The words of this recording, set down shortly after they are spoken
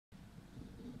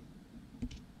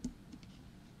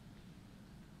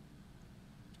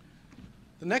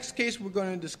The next case we're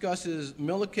going to discuss is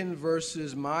Milliken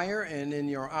versus Meyer, and in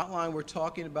your outline we're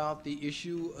talking about the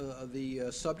issue,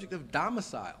 the subject of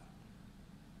domicile.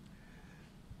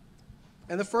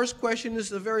 And the first question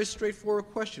is a very straightforward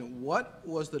question. What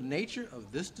was the nature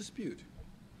of this dispute?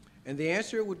 And the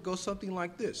answer would go something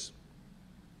like this.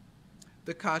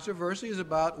 The controversy is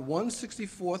about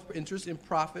 1/64th interest in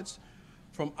profits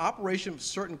from operation of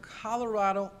certain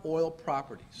Colorado oil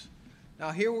properties. Now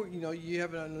here, you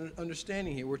have an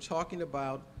understanding here. We're talking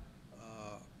about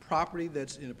property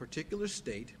that's in a particular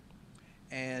state,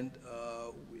 and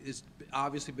it's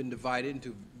obviously been divided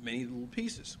into many little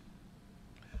pieces.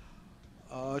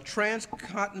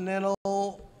 Transcontinental,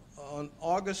 on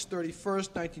August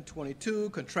 31st, 1922,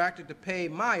 contracted to pay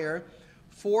Meyer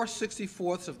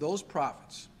 4/64 of those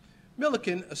profits.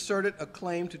 Milliken asserted a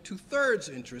claim to 2/3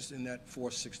 interest in that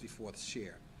 4/64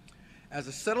 share. As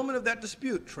a settlement of that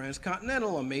dispute,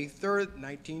 Transcontinental on May 3rd,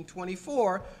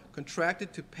 1924,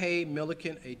 contracted to pay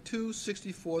Milliken a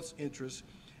 2/64 interest,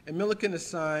 and Milliken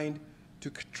assigned to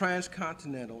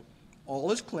Transcontinental all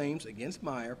his claims against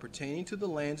Meyer pertaining to the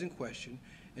lands in question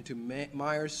and to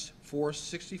Meyer's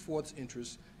 4/64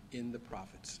 interest in the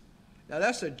profits. Now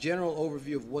that's a general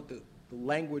overview of what the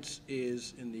language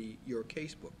is in your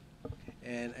casebook.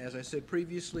 And as I said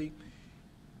previously,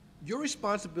 your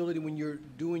responsibility when you're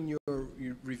doing your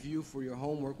review for your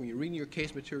homework, when you're reading your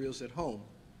case materials at home,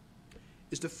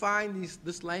 is to find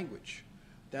this language.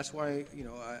 That's why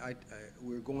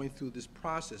we're going through this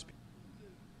process.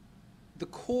 The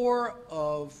core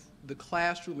of the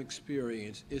classroom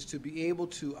experience is to be able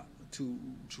to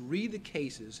read the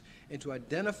cases and to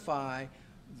identify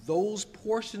those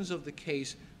portions of the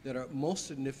case that are most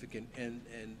significant,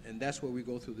 and that's where we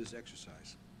go through this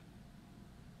exercise.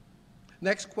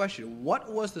 Next question,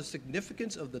 what was the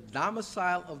significance of the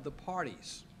domicile of the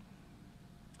parties?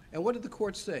 And what did the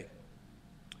court say?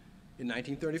 In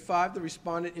 1935, the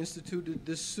respondent instituted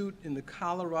this suit in the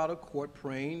Colorado court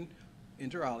praying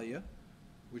inter alia,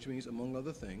 which means among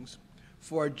other things,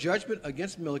 for a judgment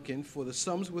against Milliken for the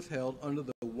sums withheld under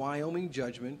the Wyoming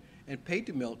judgment and paid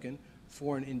to Milliken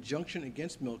for an injunction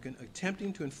against Milliken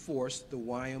attempting to enforce the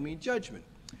Wyoming judgment,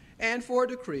 and for a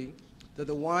decree that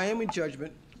the Wyoming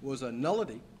judgment was a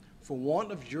nullity for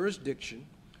want of jurisdiction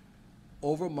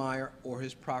over Meyer or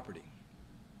his property.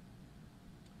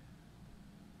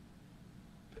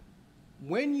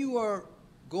 When you are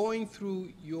going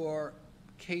through your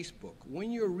casebook,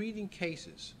 when you're reading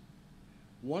cases,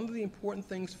 one of the important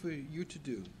things for you to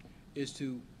do is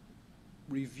to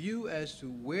review as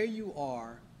to where you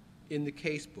are in the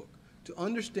casebook, to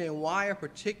understand why a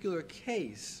particular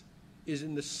case is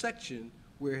in the section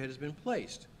where it has been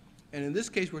placed. And in this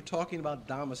case, we're talking about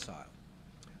domicile.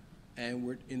 And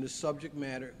we're in the subject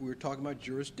matter, we're talking about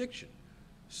jurisdiction.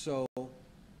 So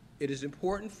it is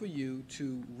important for you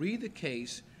to read the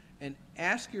case and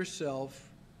ask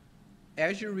yourself,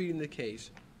 as you're reading the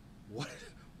case,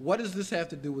 what does this have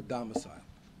to do with domicile?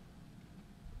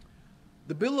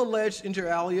 The bill alleged inter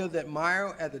alia that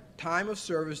Meyer, at the time of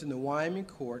service in the Wyoming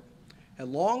court, had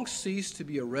long ceased to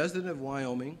be a resident of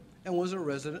Wyoming and was a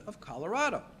resident of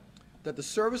Colorado, that the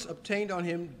service obtained on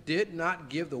him did not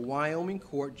give the Wyoming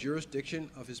court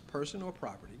jurisdiction of his person or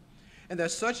property, and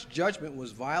that such judgment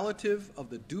was violative of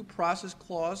the Due Process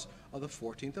Clause of the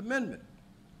 14th Amendment.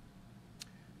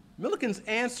 Milliken's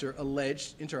answer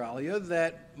alleged inter alia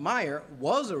that Meyer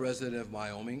was a resident of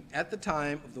Wyoming at the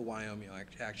time of the Wyoming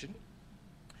action,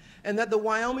 and that the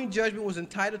Wyoming judgment was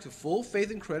entitled to full faith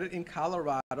and credit in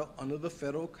Colorado under the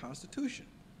federal Constitution,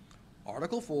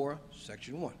 Article 4,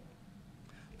 Section 1.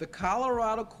 The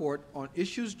Colorado court on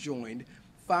issues joined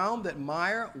found that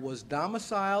Meyer was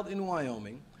domiciled in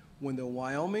Wyoming when the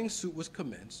Wyoming suit was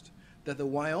commenced, that the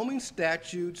Wyoming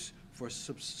statutes for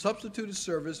substituted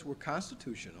service were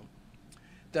constitutional,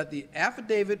 that the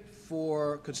affidavit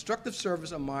for constructive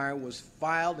service of Meyer was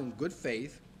filed in good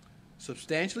faith,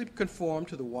 substantially conformed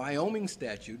to the Wyoming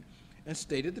statute, and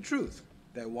stated the truth,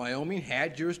 that Wyoming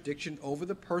had jurisdiction over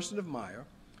the person of Meyer,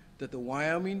 that the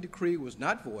Wyoming decree was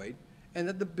not void, and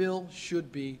that the bill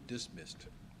should be dismissed.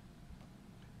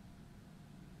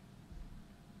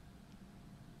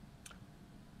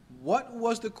 What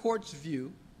was the court's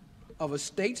view of a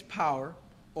state's power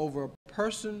over a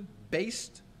person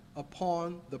based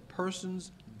upon the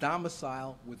person's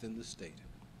domicile within the state?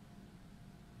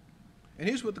 And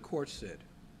here's what the court said.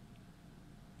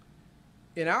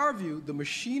 In our view, the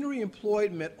machinery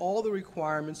employed met all the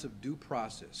requirements of due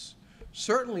process.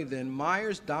 Certainly then,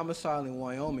 Meyer's domicile in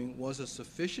Wyoming was a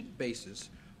sufficient basis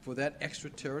for that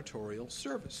extraterritorial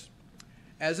service.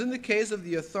 As in the case of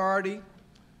the authority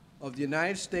of the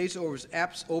United States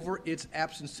over its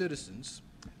absent citizens,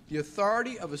 The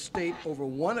authority of a state over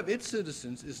one of its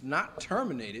citizens is not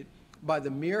terminated by the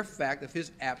mere fact of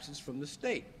his absence from the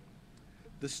state.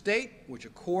 The state, which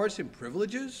accords him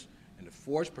privileges and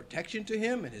affords protection to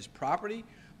him and his property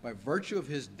by virtue of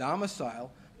his domicile,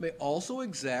 may also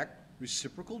exact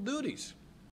reciprocal duties.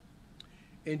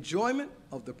 Enjoyment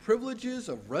of the privileges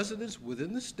of residence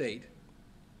within the state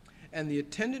and the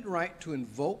attendant right to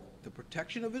invoke the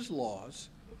protection of his laws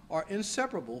are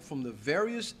inseparable from the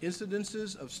various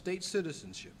incidences of state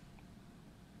citizenship.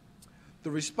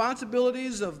 The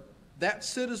responsibilities of that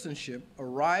citizenship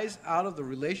arise out of the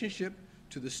relationship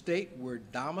to the state where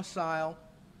domicile,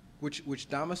 which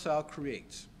domicile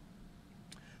creates.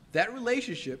 That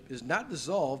relationship is not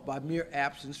dissolved by mere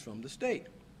absence from the state.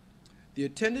 The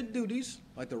attendant duties,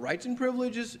 like the rights and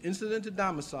privileges incident to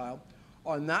domicile,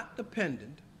 are not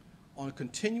dependent on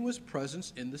continuous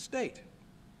presence in the state.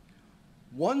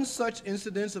 One such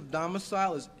incidence of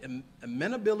domicile is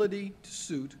amenability to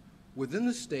suit within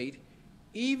the state,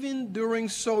 even during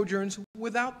sojourns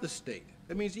without the state.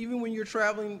 That means even when you're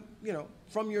traveling,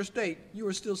 from your state, you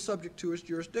are still subject to its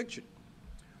jurisdiction.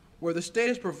 Where the state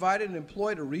has provided and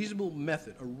employed a reasonable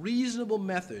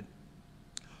method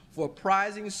for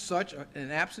apprising such an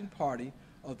absent party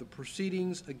of the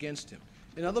proceedings against him.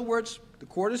 In other words, the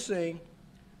court is saying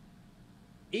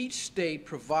each state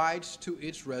provides to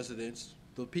its residents,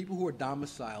 the people who are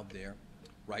domiciled there,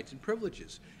 rights and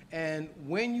privileges. And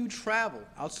when you travel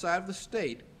outside of the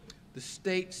state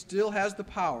still has the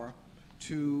power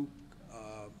to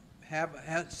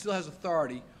still has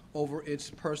authority over its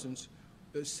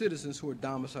citizens who are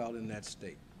domiciled in that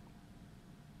state.